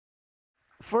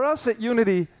for us at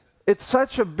Unity, it's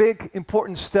such a big,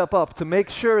 important step up to make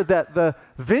sure that the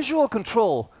visual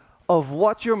control of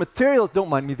what your material, don't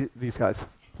mind me, these guys,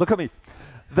 look at me,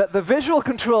 that the visual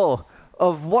control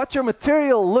of what your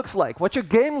material looks like, what your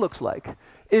game looks like,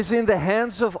 is in the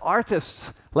hands of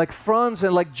artists like Franz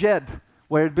and like Jed,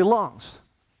 where it belongs.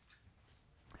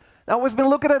 Now, we've been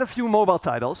looking at a few mobile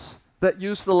titles that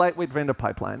use the lightweight render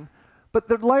pipeline, but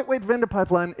the lightweight render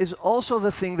pipeline is also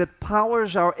the thing that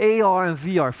powers our AR and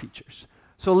VR features.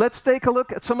 So let's take a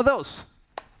look at some of those.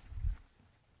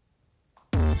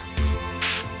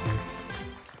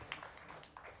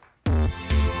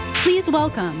 Please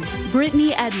welcome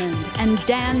Brittany, Edmond, and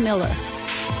Dan Miller.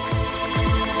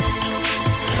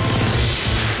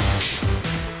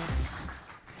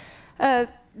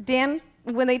 Dan,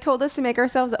 when they told us to make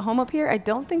ourselves at home up here, I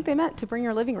don't think they meant to bring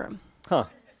your living room. Huh.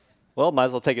 Well, might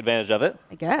as well take advantage of it.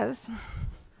 I guess.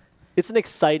 It's an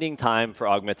exciting time for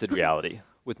augmented reality,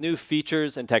 with new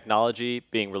features and technology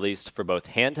being released for both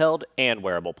handheld and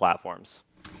wearable platforms.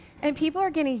 And people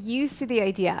are getting used to the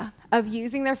idea of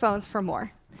using their phones for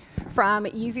more. From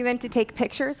using them to take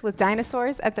pictures with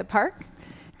dinosaurs at the park,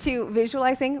 to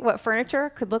visualizing what furniture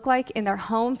could look like in their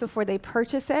homes before they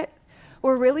purchase it.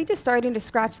 We're really just starting to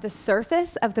scratch the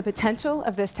surface of the potential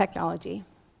of this technology.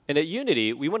 And at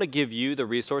Unity, we want to give you the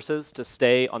resources to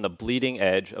stay on the bleeding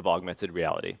edge of augmented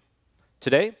reality.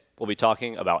 Today, we'll be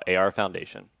talking about AR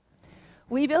Foundation.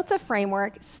 We built a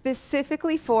framework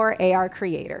specifically for AR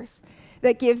creators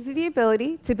that gives you the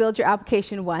ability to build your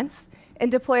application once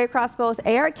and deploy across both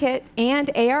ARKit and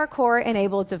ARCore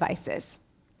enabled devices.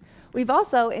 We've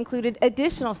also included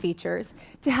additional features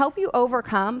to help you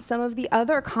overcome some of the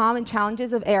other common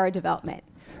challenges of AR development,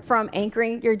 from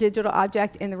anchoring your digital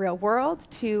object in the real world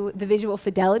to the visual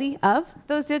fidelity of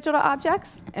those digital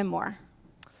objects and more.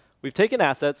 We've taken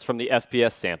assets from the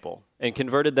FPS sample and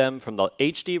converted them from the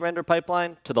HD render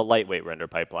pipeline to the lightweight render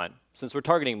pipeline, since we're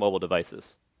targeting mobile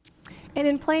devices. And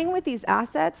in playing with these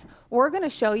assets, we're going to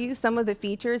show you some of the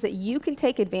features that you can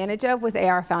take advantage of with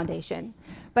AR Foundation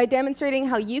by demonstrating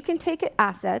how you can take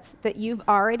assets that you've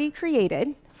already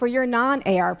created for your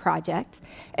non-AR project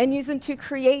and use them to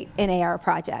create an AR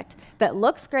project that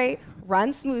looks great,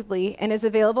 runs smoothly, and is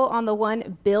available on the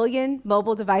 1 billion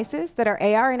mobile devices that are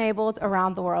AR-enabled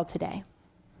around the world today.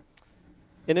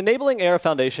 And enabling AR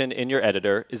Foundation in your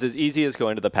editor is as easy as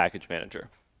going to the package manager.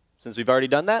 Since we've already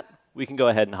done that, we can go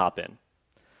ahead and hop in.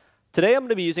 Today, I'm going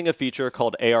to be using a feature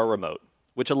called AR Remote,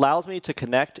 which allows me to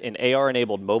connect an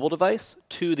AR-enabled mobile device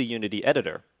to the Unity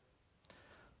editor.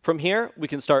 From here, we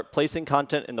can start placing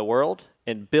content in the world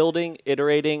and building,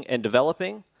 iterating, and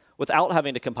developing without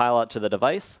having to compile out to the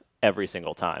device every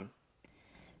single time.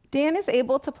 Dan is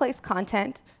able to place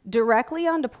content directly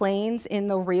onto planes in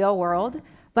the real world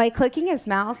by clicking his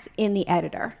mouse in the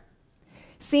editor.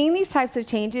 Seeing these types of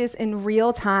changes in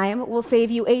real time will save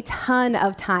you a ton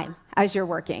of time as you're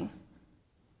working.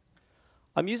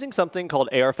 I'm using something called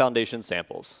AR Foundation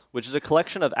Samples, which is a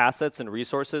collection of assets and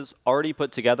resources already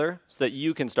put together so that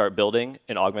you can start building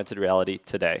in augmented reality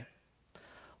today.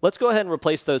 Let's go ahead and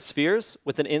replace those spheres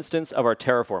with an instance of our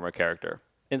Terraformer character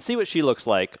and see what she looks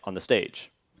like on the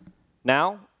stage.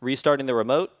 Now, restarting the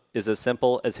remote is as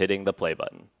simple as hitting the play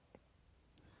button.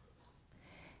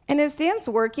 And as Dan's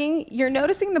working, you're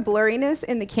noticing the blurriness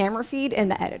in the camera feed in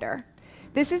the editor.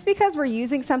 This is because we're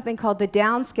using something called the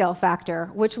Downscale Factor,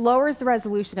 which lowers the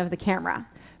resolution of the camera.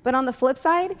 But on the flip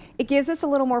side, it gives us a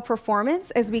little more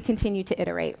performance as we continue to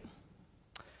iterate.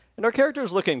 And our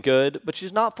character's looking good, but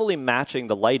she's not fully matching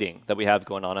the lighting that we have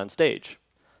going on stage.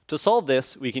 To solve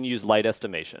this, we can use light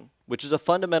estimation, which is a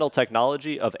fundamental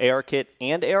technology of ARKit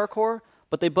and ARCore,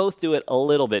 but they both do it a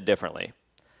little bit differently.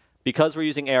 Because we're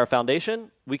using AR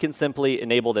Foundation, we can simply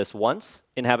enable this once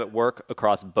and have it work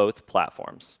across both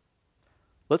platforms.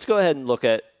 Let's go ahead and look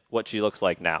at what she looks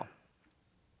like now.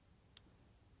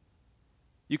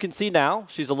 You can see now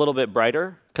she's a little bit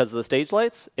brighter because of the stage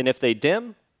lights, and if they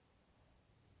dim,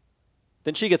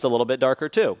 then she gets a little bit darker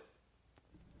too.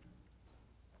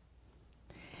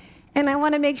 And I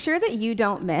want to make sure that you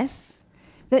don't miss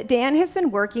that Dan has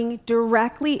been working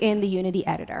directly in the Unity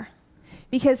editor,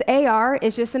 because AR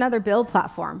is just another build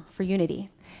platform for Unity.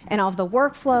 And all of the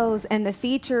workflows and the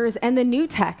features and the new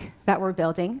tech that we're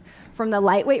building, from the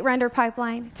lightweight render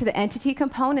pipeline to the entity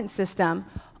component system,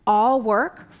 all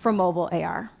work for mobile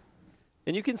AR.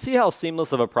 And you can see how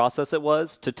seamless of a process it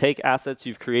was to take assets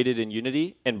you've created in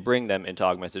Unity and bring them into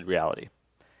augmented reality.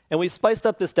 And we spiced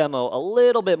up this demo a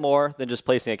little bit more than just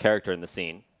placing a character in the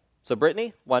scene. So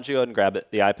Brittany, why don't you go ahead and grab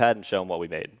the iPad and show them what we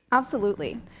made.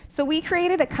 Absolutely. So we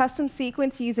created a custom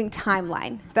sequence using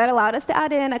Timeline that allowed us to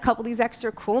add in a couple of these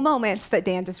extra cool moments that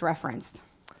Dan just referenced.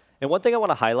 And one thing I want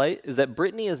to highlight is that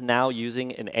Brittany is now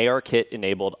using an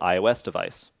ARKit-enabled iOS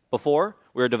device. Before,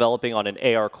 we were developing on an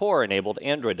ARCore-enabled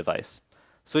Android device.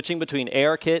 Switching between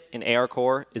ARKit and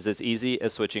ARCore is as easy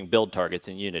as switching build targets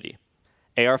in Unity.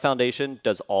 AR Foundation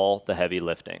does all the heavy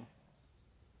lifting.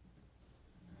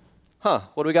 Huh,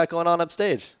 what do we got going on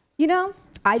upstage? You know,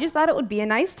 I just thought it would be a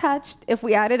nice touch if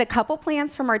we added a couple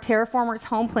plants from our terraformer's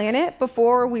home planet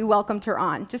before we welcomed her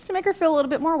on, just to make her feel a little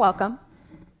bit more welcome.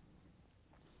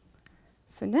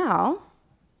 So now,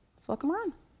 let's welcome her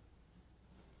on.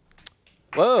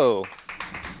 Whoa.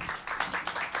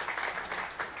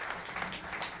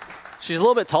 She's a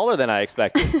little bit taller than I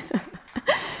expected.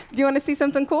 Do you want to see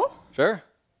something cool? Sure.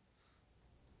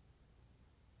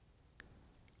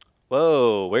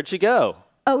 Whoa, where'd she go?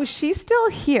 Oh, she's still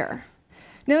here.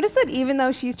 Notice that even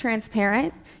though she's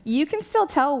transparent, you can still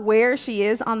tell where she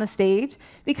is on the stage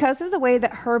because of the way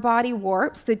that her body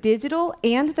warps the digital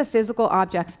and the physical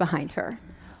objects behind her.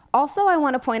 Also, I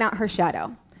want to point out her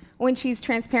shadow. When she's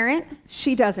transparent,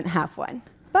 she doesn't have one.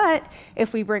 But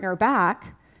if we bring her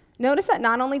back, notice that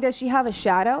not only does she have a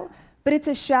shadow, but it's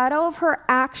a shadow of her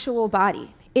actual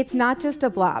body. It's not just a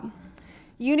blob.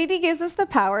 Unity gives us the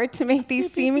power to make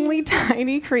these seemingly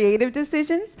tiny creative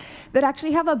decisions that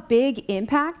actually have a big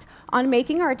impact on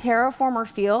making our terraformer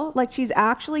feel like she's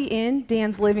actually in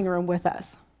Dan's living room with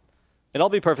us. And I'll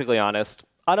be perfectly honest,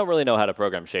 I don't really know how to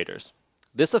program shaders.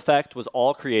 This effect was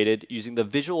all created using the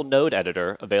visual node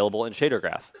editor available in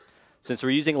ShaderGraph. Since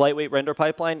we're using lightweight render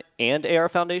pipeline and AR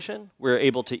Foundation, we're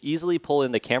able to easily pull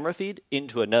in the camera feed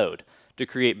into a node to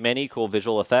create many cool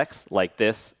visual effects like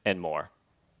this and more.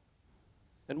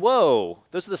 And whoa,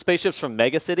 those are the spaceships from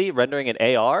Megacity rendering in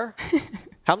AR?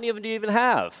 How many of them do you even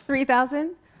have?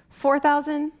 3,000,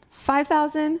 4,000,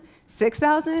 5,000,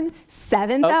 6,000,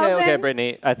 7,000. Okay,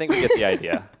 Brittany, I think we get the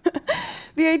idea.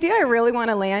 The idea I really want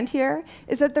to land here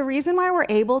is that the reason why we're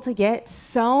able to get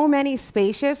so many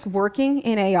spaceships working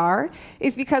in AR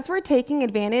is because we're taking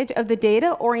advantage of the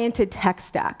data-oriented tech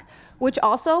stack, which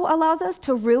also allows us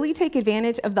to really take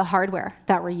advantage of the hardware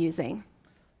that we're using.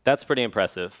 That's pretty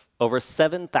impressive. Over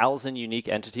 7,000 unique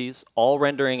entities, all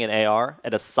rendering in AR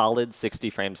at a solid 60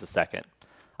 frames a second.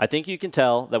 I think you can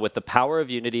tell that with the power of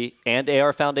Unity and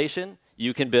AR Foundation,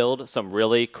 you can build some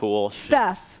really cool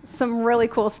stuff. Some really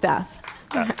cool stuff.